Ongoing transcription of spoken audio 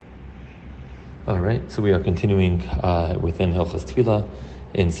All right, so we are continuing within Hilchas Tefillah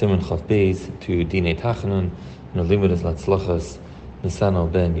in Siman Chav Beis to Dinei Tachanun, Nolimud es Latzlachas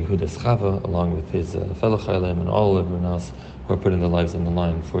Nisano ben Yehudas Chava, along with his fellow Chaylim and all everyone else who are putting their lives on the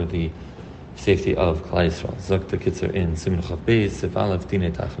line for the safety of Klal Yisrael. Zok the Kitzer in Siman Chav Beis, Sif Aleph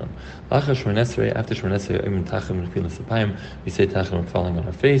Dinei Tachanun. Lacha Shmonesrei, after Shmonesrei, Omen Tachanun Nefilas Apayim, we say Tachanun falling on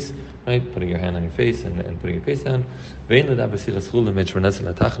our face, right? Putting your hand on your face and putting your face down. A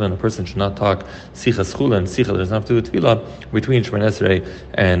person should not talk sichas chulin. Sicha does not have to do with tefillah between Shemar Esrei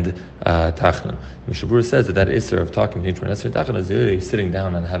and Tachanun. Mishabur says that isser of talking between Shemar Esrei and Tachanun is really sitting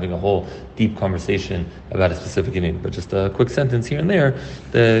down and having a whole deep conversation about a specific inyan. But just a quick sentence here and there,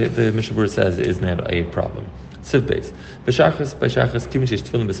 the Mishabur says is not a problem. Siv Beis. B'shachas, kivin sheish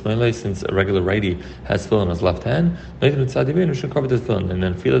tefillin b'smeilei, since a regular righty has tefillin on his left hand, noitin tzad yamin, should cover the tefillin, and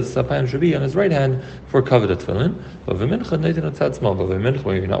then tefillas sapayim should be on his right hand for cover the tefillin. But v'mincha noitin tzad small, but v'mincha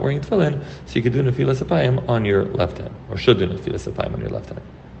where you're not wearing tefillin, so you could do tefillas sapayim on your left hand, or should do tefillas sapayim on your left hand.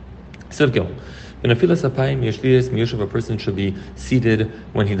 Siv Gimel. In Nefilas Apayim, Yeshlias Miyoshav, a person should be seated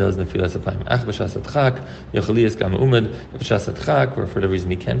when he does Nefilas Apayim. Ach b'shas atchak, Yechalias gam umad, b'shas atchak, where for the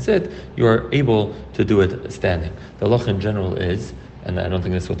reason he can't sit, you are able to do it standing. The halach in general is, and I don't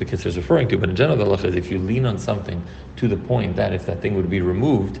think that's what the Kitzur is referring to, but in general the halach is if you lean on something to the point that if that thing would be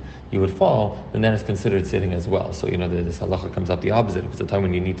removed, you would fall, then that is considered sitting as well. So this halacha comes out the opposite. If it's a time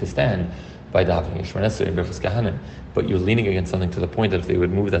when you need to stand by davening, but you're leaning against something to the point that if they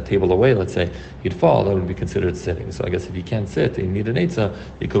would move that table away, let's say, you'd fall, that would be considered sitting. So I guess if you can't sit, you need an eitzah,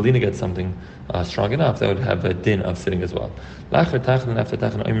 you could lean against something strong enough, that would have a din of sitting as well. After tachanun,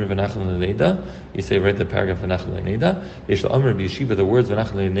 you say, write the paragraph v'nachal le'neda. Yesh l'omer b'yeshiva, the words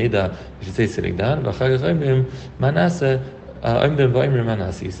v'nachal le'neda, you should say sitting down. You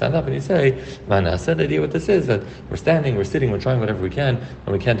stand up and you say, Manasa. The idea what this is, that we're standing, we're sitting, we're trying whatever we can, and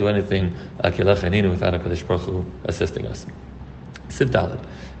we can't do anything without HaKadosh Baruch Hu assisting us. Siv Dalet.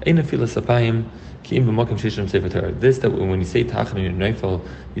 This, that when you say Tachanun in your nightfall,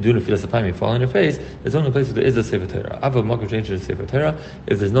 you do Nefilas Apayim, you fall on your face, there's only a place where there is a Sefer Torah.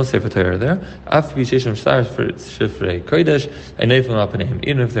 If there's no Sefer Torah there,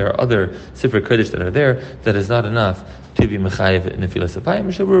 even if there are other Sefer Kodesh that are there, that is not enough to be Mechayev in Nefilas Apayim.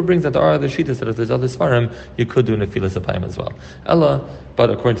 Mishabur brings that there are other Shitas that if there's other Svarim, you could do Nefilas Apayim as well. Ella, but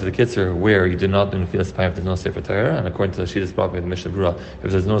according to the Kitzur, where you do not do Nefilas Apayim if there's no Sefer Torah, and according to the Shitas brought by the Mishabura,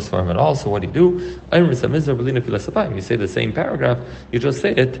 if there's no Svarim at all, so what do you do? You say the same paragraph, you just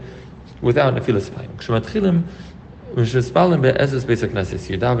say it without Nefilas Apayim. You're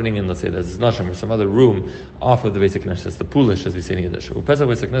davening in, let's say, there's Nashim or some other room off of the basic Knesset, the Pulish, as we say in Yiddish. And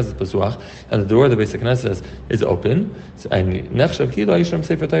the door of the basic Knesset is open, and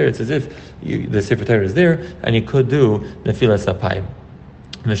it's as if the Sefer Torah is there, and you could do Nefilas Apayim.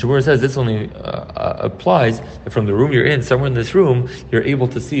 And the Shabur says this only applies if from the room you're in, somewhere in this room, you're able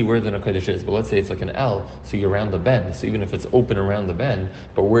to see where the Kodesh is. But let's say it's like an L, so you're around the bend. So even if it's open around the bend,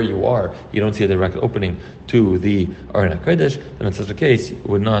 but where you are, you don't see a direct opening to the Aron HaKodesh, then in such a case, you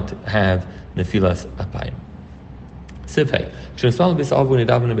would not have Nefilas Apayim. Sifhei.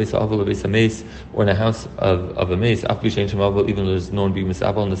 Or in a house of a mace, even though there's no one being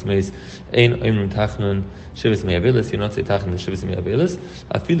misabel in this mace, you're not say tachanun shivas me'abelis.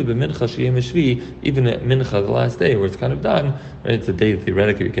 Even at mincha, the last day where it's kind of done, right? It's the day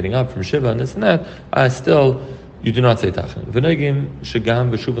theoretically you're getting up from shiva and this and that. Still, you do not say tachanun.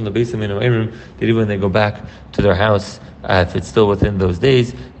 When they go back to their house, if it's still within those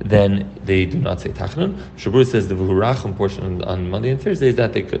days, then they do not say tachanun. Shabur says the v'hurachim portion on Monday and Thursday is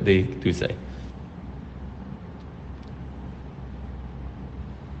that they do say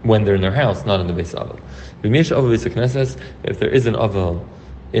when they're in their house, not in the Beis Avel. If there is an Avel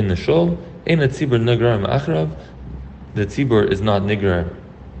in the shul, the tzibur is not nigrar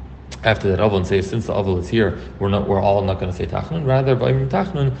after that Avel and say, since the Avel is here, we're all not going to say Tachanun. Rather, by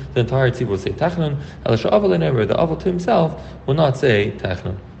Tachanun, the entire tzibur will say Tachanun. The Avel to himself will not say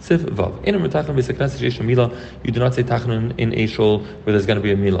Tachanun. Sif Vav. You do not say Tachanun in a shul where there's going to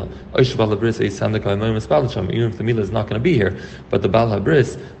be a Milah. Even if the Milah is not going to be here, but the Bal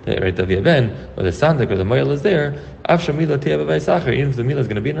HaBris, the Viaben, or the Sandak, or the Moyel is there, even if the Milah is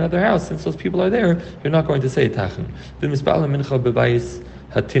going to be in another house, since those people are there, you're not going to say Tachanun.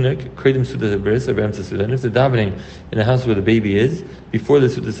 Hatinik, Kredim Suda Sabris, or B'emtza Suda. And if they're davening in a house where the baby is, before the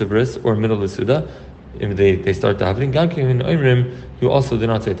Suda Sabris, or middle of the Suda, if they start davening, you also do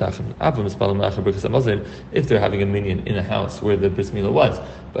not say Tachanun. If they're having a minyan in a house where the Bris Milah was,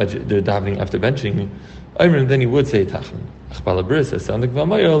 but they're davening after benching, then you would say Tachanun. Achbala bris is sounding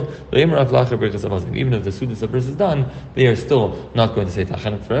v'amayel le'imar aflacher b'richas hamazon. Even if the sudas of bris is done, they are still not going to say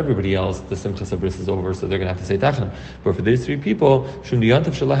tachanun. For everybody else, the simchas of bris is over, so they're going to have to say tachanun. But for these three people, shum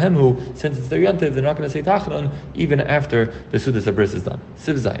diyantav shalahemu, since it's their yantiv, they're not going to say tachanun even after the sudas of bris is done.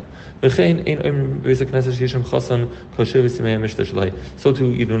 Siv zayin. V'chein ein omer b'is hakneses yishem chasan kol sheva simei mishta shalai. So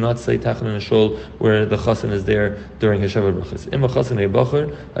too, you do not say tachanun in a shul where the chasan is there during his sheva brachas. Ima chasan eibachar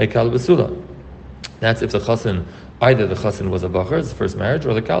aikal basula. That's if the chasan, either the chasan was a bachar, his first marriage,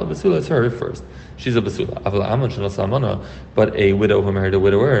 or the kal basula is her first. She's a basula. Aval aman shenal samana, but a widow who married a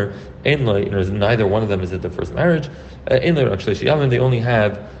widower, neither one of them is at their first marriage. Actually, they only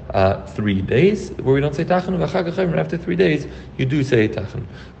have 3 days where we don't say tachanun. After 3 days, you do say tachanun.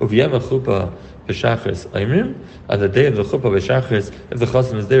 On the day of the chuppah b'shachris, if the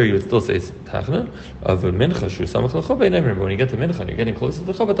chasan is there, you would still say tachanun. Of mincha shu samach l'chuppah. When you get to mincha and you're getting closer to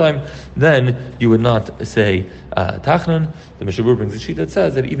the chuppah time, then you would not say tachanun. The Mishabur brings a sheet that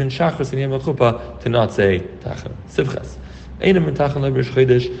says that even shachris and yom chuppah to not say tachanun. Sivchas. You do not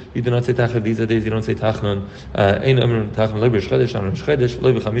say tachanun. These are days you don't say tachanun. Not on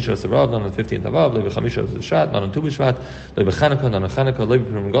the 15th of Av, not on Tu B'Shvat, not on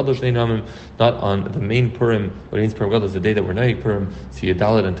Chanukah, not on the main Purim. What means Purim Gadol is the day that we're Noeg Purim. So you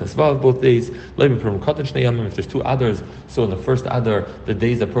Dalet and Tesvav both days. If there's 2 Adars, so in the first Adar, the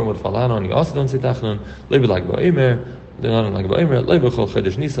days that Purim would fall on, you also don't say tachanun. Not on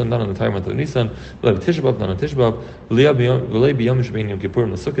Chodesh Nisan, not on the entire month of Nisan, not on Tisha B'Av, not on the days between Yom Kippur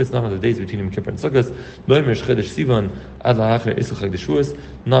and Sukkot,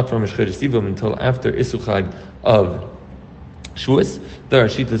 not from Chodesh Sivan until after Isuchag of Shavuos. There are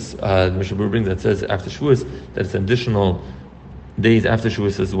Shittas the Mishabur brings that says after Shavuos that it's additional days after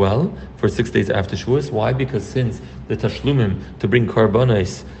Shavuos as well, for 6 days after Shavuos. Why? Because since the Tashlumim to bring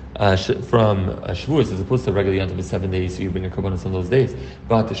Karbanos from Shavuos, as opposed to regular Yantav is 7 days, so you bring a Karbanos on those days.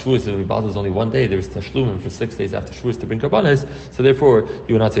 But the Shavuos is only 1 day. There's Tashlumim for 6 days after Shavuos to bring Karbanos, so therefore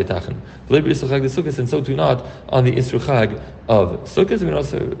you will not say Tachan. And so do not on the Isru Chag of Sukkot.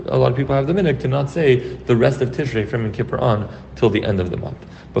 A lot of people have the minhag to not say the rest of Tishrei from Yom Kippur on till the end of the month.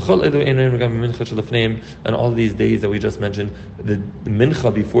 And all these days that we just mentioned, the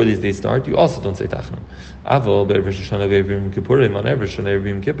mincha before these days start, you also don't say tachanun.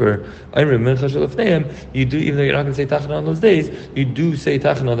 You do, even though you're not going to say tachanun on those days, you do say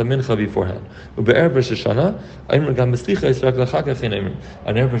tachanun on the mincha beforehand. On Erev Rosh Hashanah,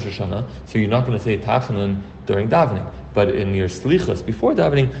 so you're not going to say tachanun during davening, but in your slichas before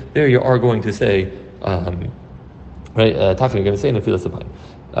davening, there you are going to say tachanun. You're going to say in the filas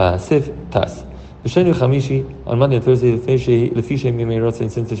of Sif Tas. V'sheni Chamishi on Monday and Thursday, Lefishem Yemei Rotzain,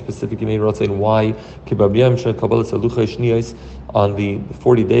 since there's specific Yemei Rotzain. Why? Kibabriyam Shel Kabbalas Luchai Shniyos, on the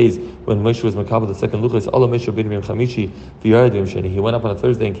 40 days when Moshe was Makabel the second Luchas. Allah Moshe bin Yom Chamishi v'Yarad Yom Sheni. He went up on a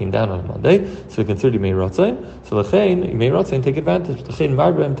Thursday and came down on a Monday, so he considered Yemei Rotzain. So Lechein Yemei Rotzain, take advantage. Lechein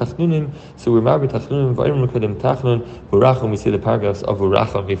Marbem Tachnunim. So we're Marbem Tachnunim. V'Ayim Mekadem Tachanun V'Racham. We see the paragraphs of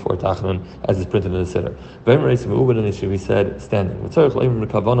V'Racham before Tachanun as is printed in the Siddur. V'Ayim Reisim Uben, and it should be said standing. V'Tzarech L'Ayim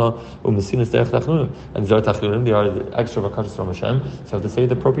Mekavana U'Mesinas Derech Tachanun. And these are tachnunim, they are the extra vakashas from Hashem, so you have to say it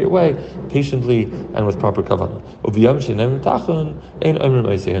the appropriate way, patiently and with proper kavanah. And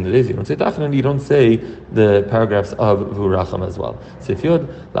the days you don't say tachanun, you don't say the paragraphs of V'Uracham as well. So if you'd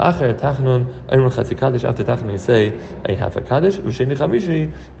la'acher tachanun, after tachanun you say a half a kaddish, v'sheni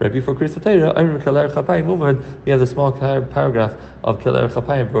chamishi, right before Kriyas Torah, we have the small paragraph of keler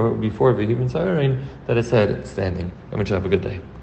chapayim before V'hivin Sa'irin that is said standing. I want you to have a good day.